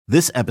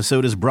This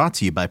episode is brought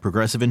to you by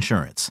Progressive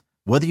Insurance.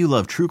 Whether you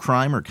love true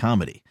crime or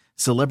comedy,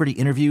 celebrity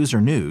interviews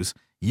or news,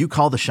 you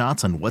call the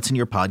shots on what's in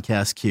your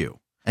podcast queue.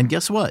 And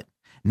guess what?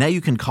 Now you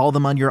can call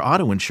them on your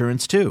auto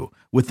insurance too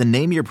with the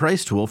Name Your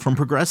Price tool from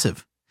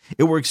Progressive.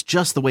 It works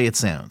just the way it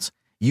sounds.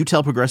 You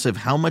tell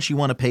Progressive how much you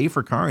want to pay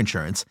for car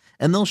insurance,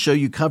 and they'll show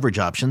you coverage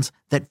options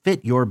that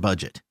fit your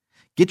budget.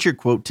 Get your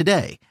quote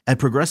today at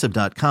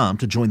Progressive.com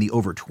to join the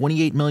over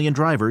 28 million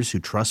drivers who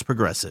trust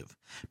Progressive.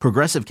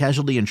 Progressive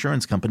Casualty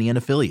Insurance Company and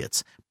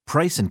Affiliates.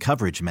 Price and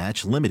coverage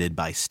match limited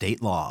by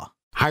state law.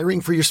 Hiring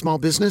for your small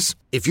business?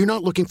 If you're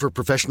not looking for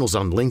professionals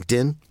on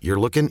LinkedIn, you're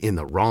looking in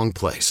the wrong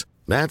place.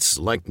 That's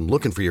like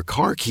looking for your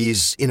car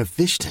keys in a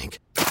fish tank.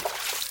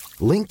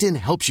 LinkedIn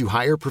helps you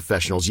hire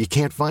professionals you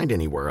can't find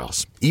anywhere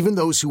else, even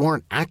those who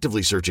aren't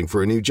actively searching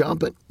for a new job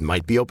but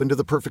might be open to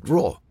the perfect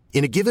role.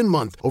 In a given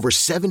month, over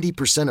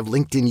 70% of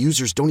LinkedIn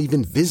users don't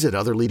even visit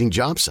other leading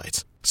job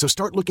sites. So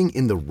start looking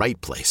in the right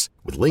place.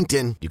 With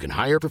LinkedIn, you can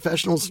hire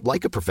professionals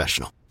like a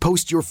professional.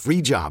 Post your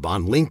free job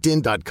on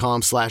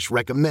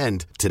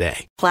linkedin.com/recommend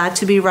today. Glad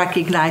to be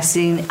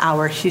recognizing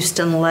our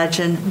Houston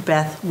legend,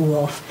 Beth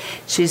Wolff.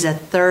 She's a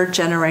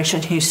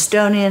third-generation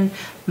Houstonian,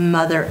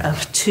 mother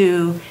of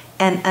two,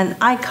 and an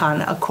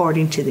icon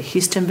according to the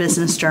Houston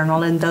Business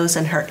Journal and those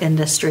in her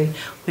industry,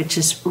 which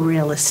is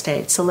real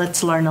estate. So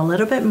let's learn a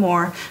little bit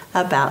more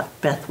about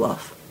Beth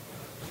Wolff.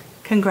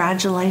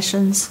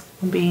 Congratulations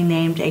on being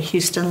named a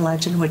Houston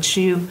legend, which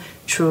you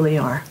truly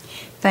are.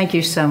 Thank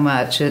you so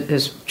much. It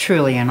is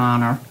truly an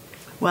honor.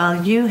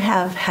 Well, you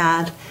have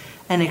had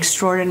an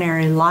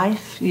extraordinary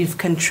life. You've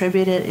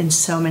contributed in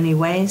so many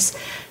ways.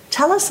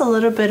 Tell us a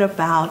little bit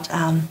about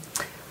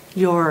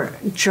your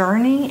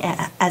journey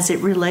as it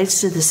relates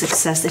to the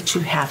success that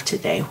you have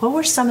today. What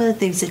were some of the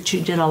things that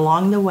you did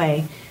along the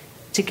way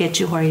to get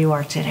you where you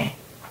are today?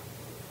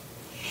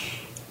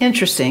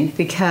 Interesting,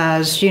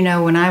 because,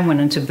 when I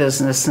went into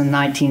business in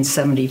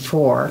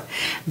 1974,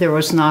 there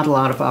was not a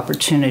lot of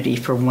opportunity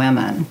for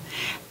women.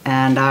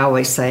 And I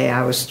always say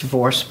I was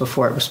divorced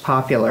before it was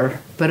popular,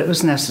 but it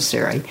was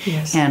necessary.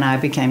 Yes. And I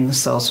became the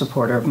sole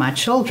supporter of my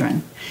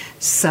children.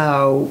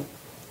 So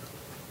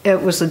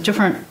it was a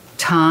different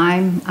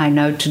time. I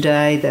know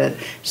today that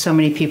so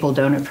many people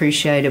don't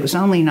appreciate. It was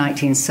only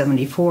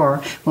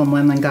 1974 when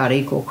women got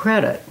equal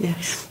credit.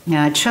 Yes.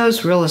 Now, I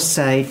chose real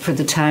estate for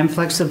the time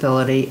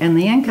flexibility and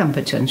the income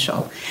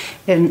potential.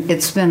 And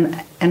it's been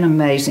an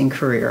amazing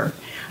career.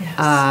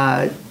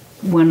 Yes.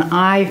 When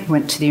I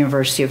went to the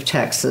University of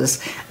Texas,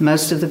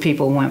 most of the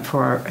people went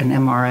for an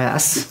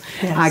MRS.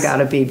 Yes. I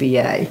got a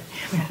BBA.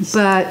 Yes.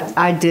 But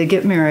I did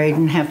get married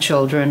and have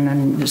children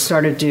and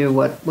started to do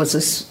what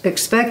was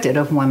expected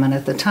of women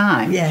at the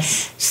time.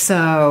 Yes.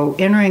 So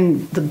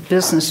entering the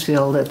business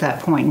field at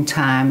that point in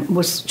time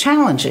was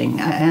challenging.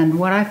 And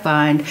what I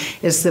find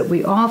is that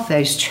we all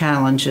face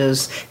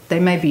challenges. They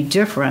may be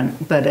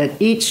different, but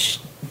at each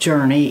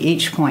journey,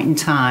 each point in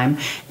time,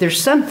 there's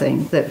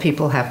something that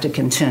people have to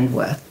contend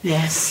with.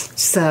 Yes.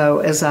 So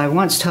as I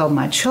once told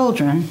my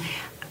children,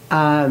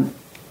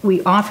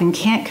 we often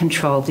can't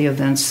control the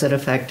events that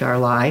affect our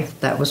life.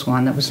 That was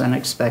one that was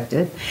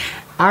unexpected.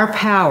 Our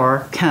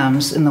power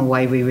comes in the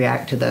way we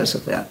react to those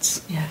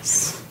events.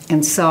 Yes.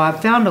 And so I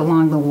found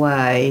along the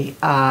way,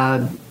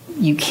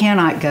 you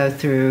cannot go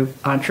through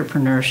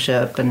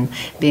entrepreneurship and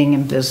being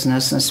in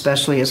business, and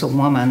especially as a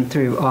woman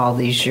through all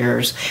these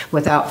years,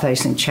 without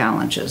facing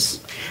challenges.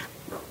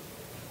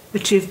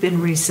 But you've been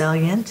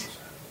resilient.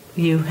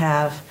 You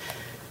have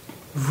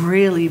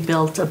really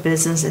built a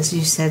business, as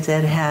you said,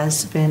 that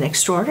has been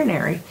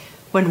extraordinary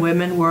when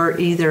women were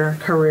either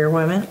career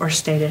women or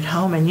stayed at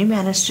home, and you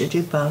managed to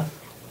do both.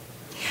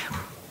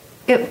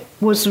 It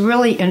was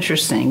really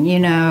interesting.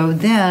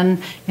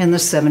 Then in the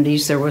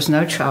 70s, there was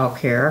no child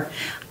care.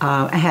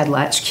 I had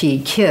latchkey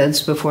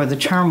kids before the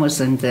term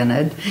was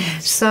invented.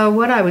 Yes. So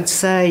what I would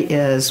say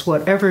is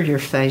whatever you're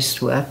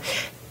faced with,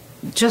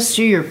 just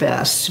do your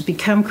best.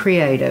 Become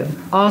creative.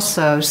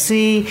 Also,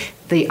 see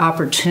the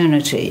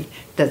opportunity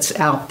that's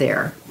out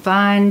there.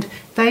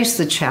 Face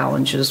the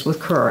challenges with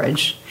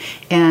courage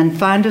and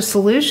find a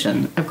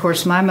solution. Of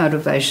course, my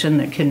motivation,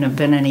 that couldn't have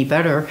been any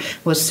better,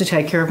 was to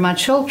take care of my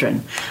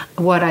children.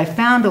 What I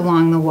found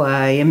along the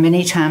way, and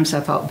many times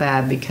I felt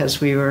bad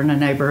because we were in a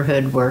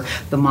neighborhood where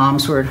the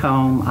moms were at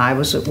home, I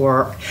was at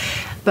work.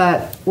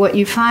 But what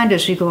you find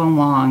as you go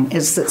along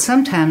is that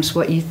sometimes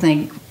what you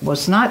think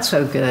was not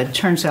so good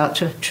turns out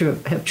to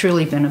have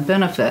truly been a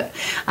benefit.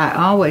 I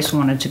always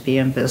wanted to be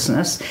in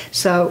business,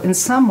 so in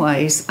some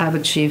ways I've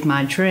achieved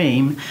my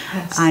dream.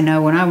 Yes. I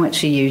know when I went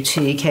to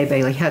UT, Kay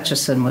Bailey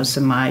Hutchison was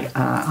in my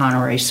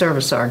honorary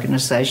service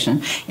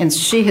organization, and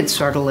she had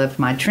sort of lived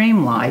my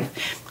dream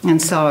life. And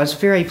so I was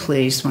very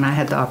pleased when I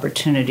had the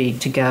opportunity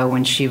to go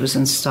when she was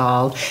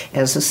installed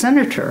as a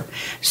senator.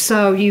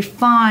 So you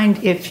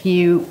find, if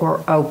you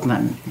are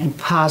open and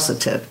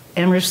positive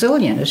and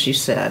resilient, as you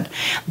said,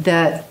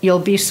 that you'll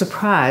be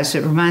surprised.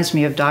 It reminds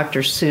me of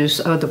Dr.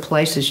 Seuss, the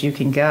places you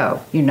can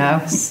go,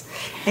 Yes.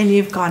 And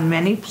you've gone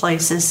many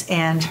places,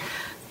 and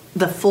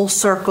the full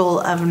circle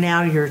of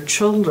now your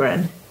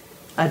children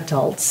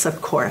adults,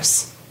 of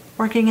course,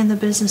 working in the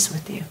business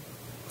with you?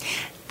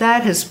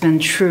 That has been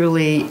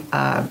truly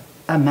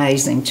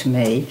amazing to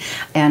me,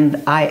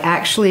 and I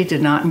actually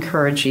did not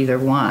encourage either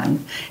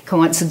one.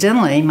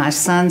 Coincidentally, my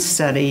son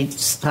studied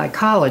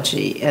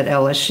psychology at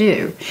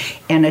LSU,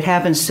 and it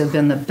happens to have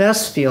been the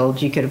best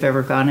field you could have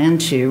ever gone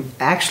into,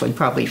 actually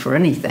probably for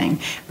anything,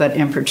 but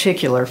in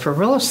particular for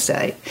real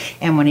estate.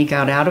 And when he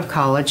got out of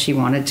college, he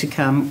wanted to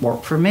come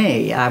work for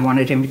me. I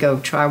wanted him to go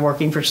try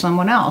working for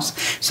someone else.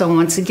 So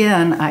once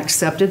again, I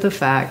accepted the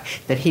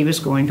fact that he was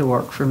going to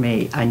work for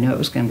me. I knew it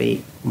was going to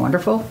be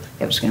wonderful.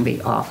 It was going to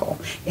be awful.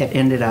 It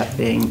ended up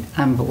being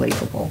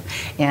unbelievable.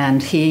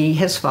 And he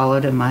has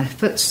followed in my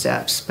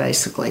footsteps,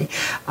 basically.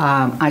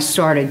 I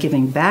started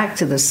giving back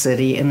to the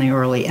city in the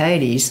early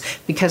 80s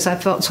because I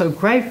felt so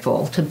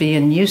grateful to be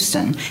in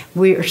Houston.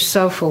 We are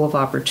so full of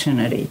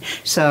opportunity.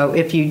 So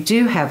if you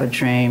do have a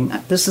dream,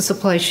 this is a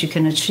place you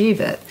can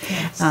achieve it.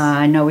 Yes.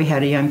 I know we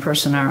had a young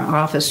person in our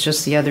office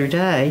just the other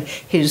day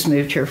who's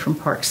moved here from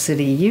Park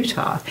City,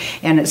 Utah.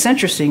 And it's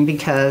interesting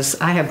because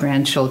I have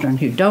grandchildren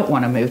who don't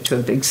want to move to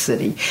a big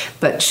city,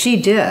 but she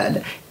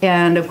did.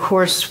 And of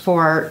course,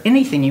 for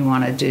anything you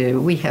want to do,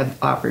 we have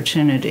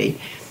opportunity.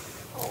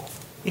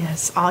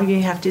 Yes, all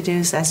you have to do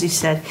is, as you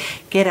said,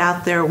 get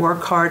out there,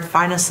 work hard,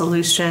 find a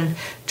solution,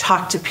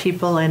 talk to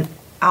people, and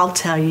I'll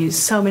tell you,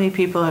 so many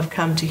people have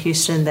come to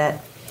Houston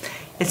that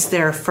it's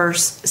their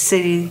first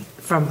city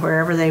from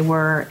wherever they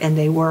were, and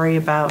they worry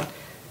about,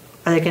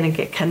 are they going to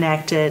get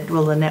connected?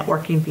 Will the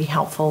networking be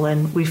helpful?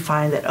 And we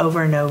find that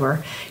over and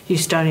over,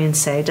 Houstonians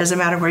say, it doesn't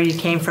matter where you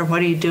came from,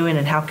 what are you doing,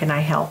 and how can I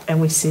help? And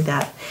we see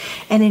that.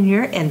 And in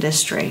your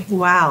industry,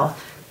 wow,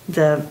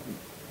 the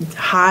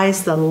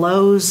highs, the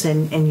lows,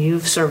 and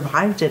you've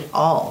survived it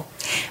all.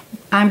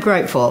 I'm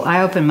grateful.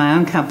 I opened my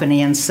own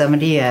company in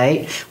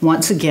 '78,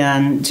 once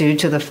again, due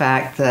to the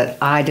fact that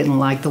I didn't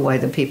like the way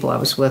the people I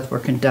was with were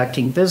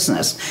conducting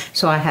business.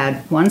 So I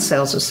had one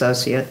sales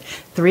associate,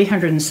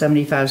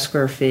 375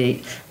 square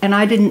feet, and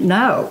I didn't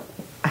know.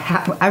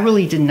 I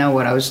really didn't know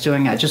what I was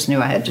doing. I just knew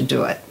I had to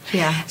do it.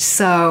 Yeah.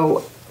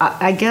 So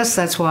I guess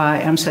that's why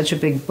I'm such a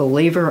big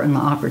believer in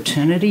the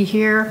opportunity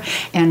here.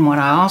 And what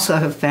I also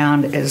have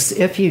found is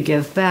if you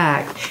give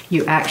back,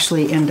 you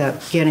actually end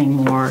up getting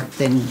more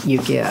than you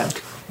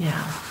give.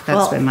 Yeah.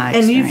 That's been my experience.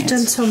 And you've done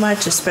so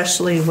much,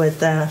 especially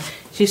with the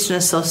Houston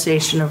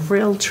Association of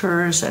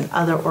Realtors and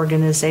other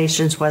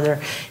organizations,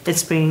 whether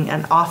it's being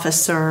an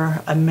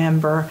officer, a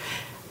member.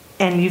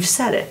 And you've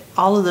said it.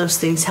 All of those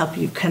things help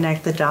you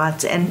connect the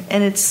dots. And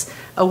it's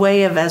a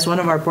way of, as one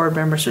of our board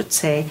members would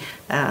say,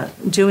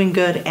 doing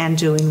good and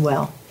doing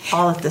well,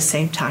 all at the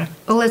same time.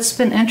 Well, it's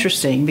been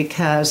interesting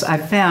because I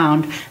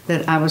found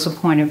that I was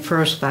appointed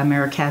first by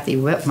Mayor Kathy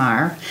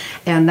Whitmire,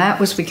 and that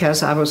was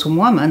because I was a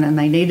woman and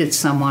they needed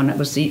someone. It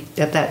was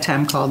at that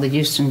time called the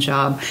Houston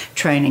Job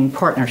Training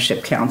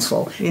Partnership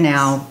Council. Yes.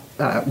 Now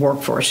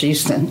Workforce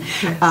Houston.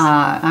 Yes.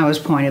 I was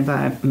appointed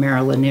by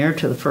Mayor Lanier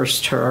to the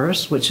first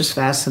TERS, which is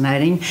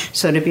fascinating.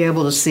 So to be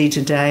able to see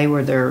today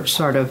where they're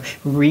sort of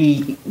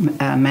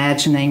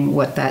reimagining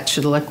what that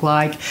should look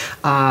like,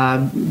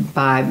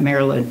 by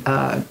Marilyn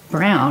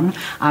Brown,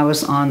 I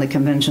was on the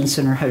Convention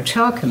Center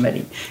Hotel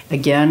Committee.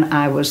 Again,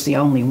 I was the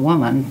only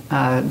woman.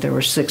 There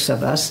were 6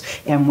 of us,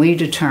 and we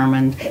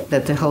determined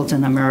that the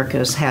Hilton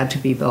Americas had to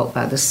be built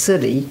by the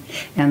city,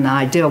 and the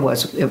idea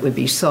was it would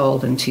be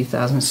sold in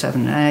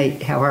 2007 and 8.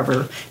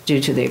 However,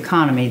 due to the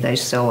economy, they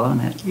still own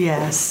it.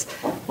 Yes.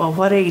 Well,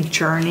 what a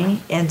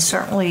journey, and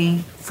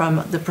certainly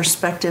from the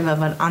perspective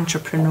of an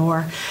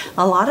entrepreneur,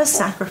 a lot of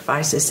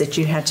sacrifices that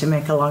you had to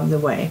make along the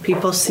way.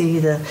 People see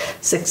the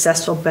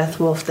successful Beth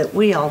Wolff that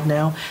we all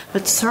know,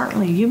 but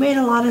certainly you made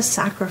a lot of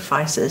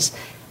sacrifices.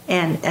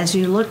 And as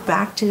you look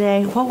back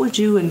today, what would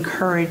you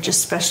encourage,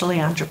 especially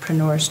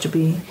entrepreneurs, to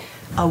be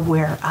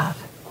aware of?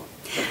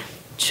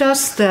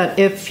 Just that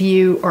if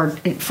you are,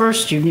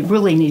 first, you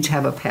really need to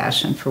have a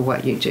passion for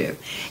what you do.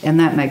 And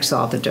that makes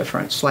all the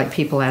difference. Like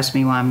people ask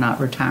me why I'm not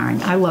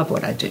retiring. I love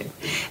what I do.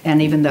 And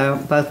even though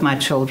both my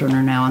children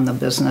are now in the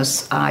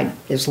business,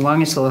 as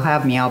long as they'll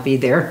have me, I'll be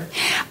there.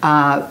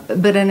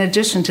 But in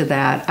addition to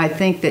that, I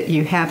think that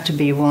you have to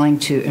be willing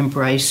to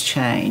embrace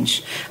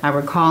change. I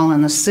recall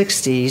in the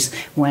 60s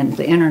when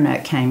the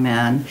internet came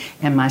in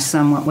and my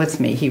son went with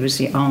me. He was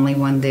the only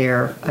one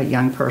there, a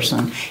young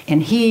person.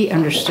 And he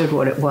understood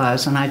what it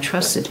was. And I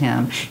trusted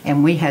him,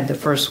 and we had the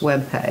first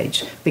web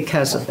page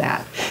because of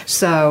that.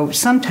 So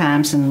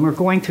sometimes, and we're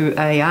going through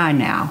AI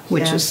now,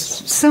 which Yes.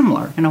 is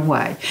similar in a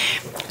way.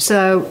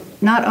 So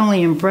not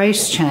only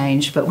embrace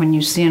change, but when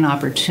you see an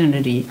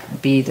opportunity,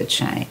 be the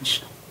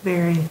change.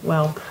 Very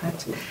well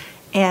put.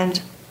 And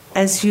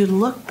as you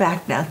look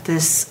back now at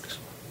this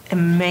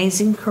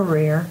amazing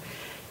career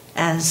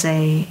as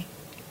a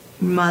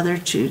mother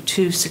to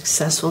 2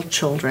 successful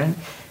children,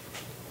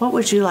 what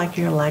would you like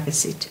your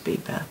legacy to be,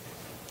 Beth?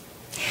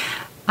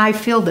 I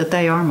feel that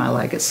they are my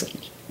legacy.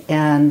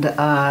 And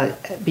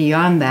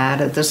beyond that,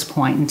 at this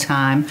point in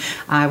time,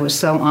 I was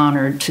so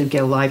honored to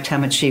get a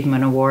Lifetime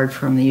Achievement Award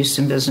from the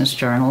Houston Business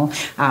Journal.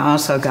 I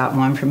also got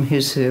one from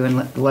Who's Who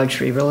in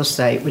Luxury Real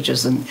Estate, which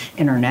is an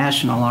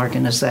international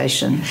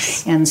organization.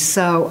 And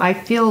so I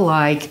feel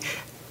like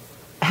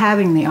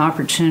having the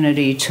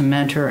opportunity to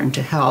mentor and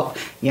to help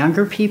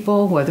younger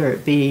people, whether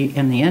it be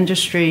in the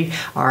industry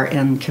or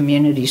in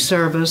community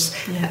service.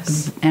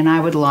 Yes. And I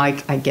would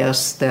like, I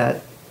guess,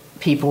 that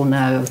people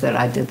know that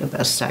I did the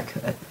best I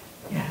could.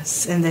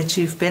 Yes, and that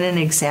you've been an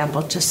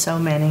example to so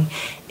many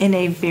in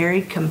a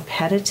very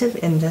competitive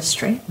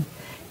industry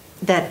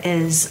that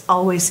is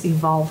always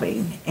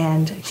evolving.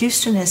 And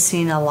Houston has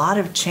seen a lot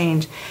of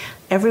change.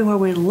 Everywhere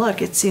we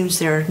look, it seems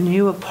there are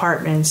new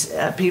apartments,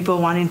 people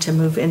wanting to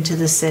move into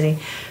the city.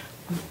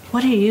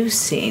 What are you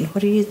seeing?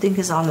 What do you think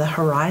is on the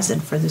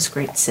horizon for this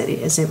great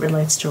city as it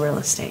relates to real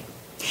estate?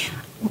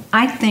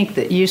 I think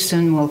that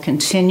Houston will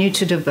continue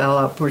to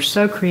develop. We're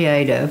so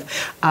creative,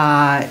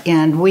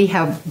 and we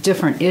have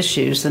different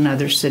issues than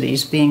other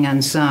cities being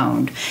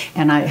unzoned.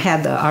 And I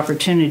had the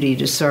opportunity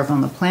to serve on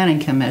the Planning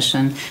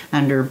Commission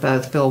under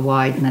both Bill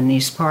White and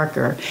Anise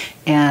Parker.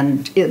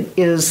 And it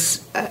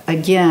is,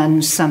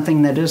 again,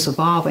 something that is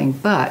evolving,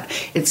 but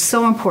it's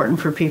so important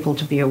for people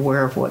to be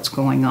aware of what's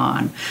going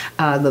on.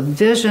 The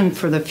vision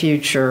for the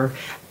future,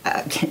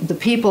 the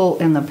people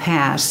in the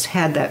past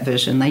had that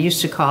vision. They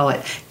used to call it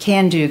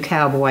can-do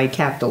cowboy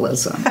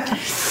capitalism.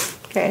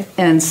 Okay.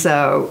 And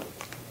so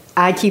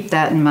I keep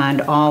that in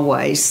mind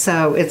always.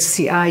 So it's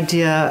the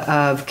idea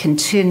of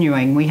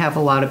continuing. We have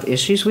a lot of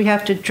issues we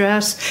have to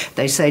address.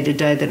 They say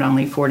today that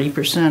only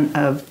 40%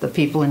 of the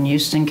people in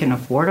Houston can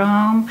afford a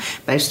home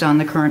based on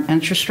the current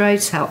interest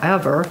rates.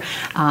 However,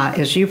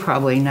 as you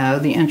probably know,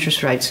 the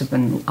interest rates have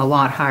been a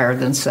lot higher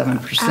than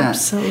 7%.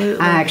 Absolutely.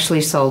 I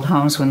actually sold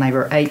homes when they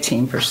were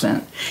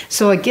 18%.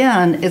 So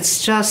again,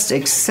 it's just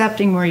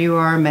accepting where you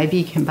are. Maybe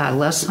you can buy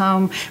less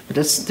home, but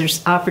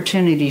there's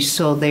opportunity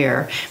still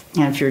there.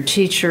 And if you're a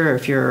teacher,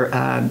 if you're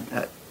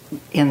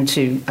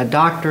into a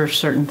doctor,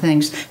 certain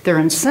things, there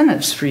are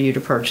incentives for you to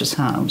purchase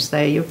homes.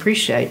 They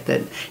appreciate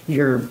that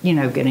you're,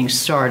 getting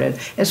started,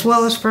 as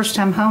well as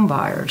first-time home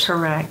buyers.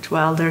 Correct.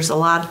 Well, there's a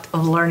lot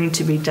of learning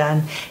to be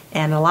done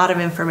and a lot of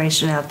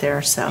information out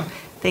there. So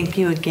thank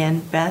you again,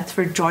 Beth,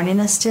 for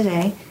joining us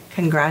today.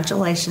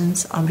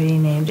 Congratulations on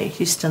being named a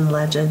Houston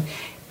Legend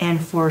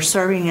and for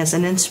serving as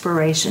an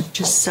inspiration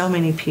to so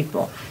many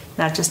people,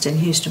 not just in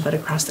Houston, but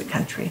across the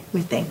country.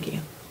 We thank you.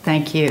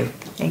 Thank you.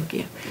 Thank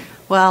you.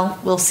 Well,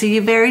 we'll see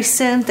you very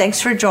soon. Thanks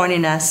for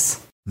joining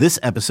us. This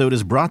episode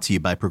is brought to you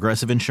by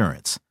Progressive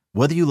Insurance.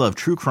 Whether you love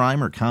true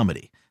crime or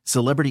comedy,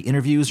 celebrity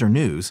interviews or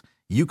news,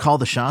 you call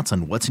the shots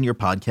on what's in your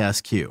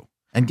podcast queue.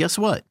 And guess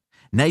what?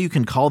 Now you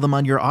can call them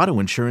on your auto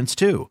insurance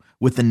too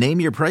with the Name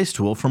Your Price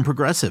tool from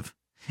Progressive.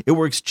 It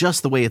works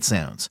just the way it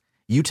sounds.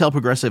 You tell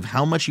Progressive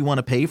how much you want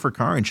to pay for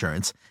car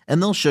insurance, and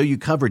they'll show you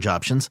coverage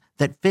options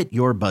that fit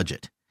your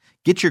budget.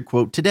 Get your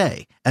quote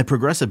today at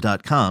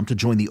Progressive.com to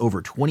join the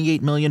over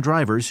 28 million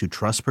drivers who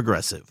trust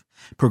Progressive.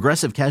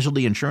 Progressive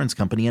Casualty Insurance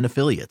Company and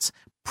Affiliates.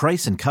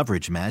 Price and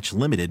coverage match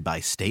limited by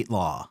state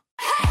law.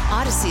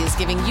 Odyssey is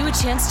giving you a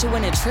chance to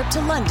win a trip to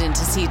London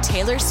to see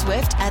Taylor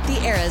Swift at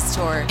the Eras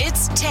Tour.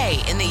 It's Tay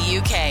in the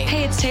UK.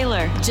 Hey, it's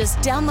Taylor. Just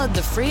download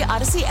the free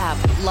Odyssey app,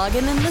 log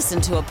in and listen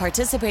to a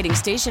participating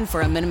station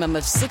for a minimum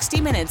of 60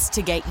 minutes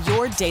to get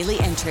your daily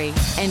entry.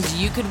 And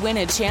you could win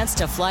a chance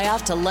to fly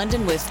off to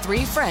London with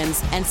 3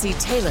 friends and see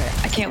Taylor.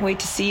 I can't wait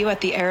to see you at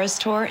the Eras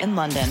Tour in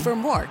London. For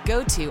more,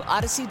 go to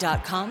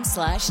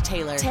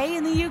odyssey.com/Taylor. Tay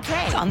in the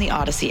UK. On the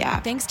Odyssey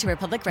app. Thanks to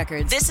Republic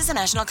Records. This is a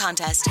national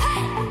contest.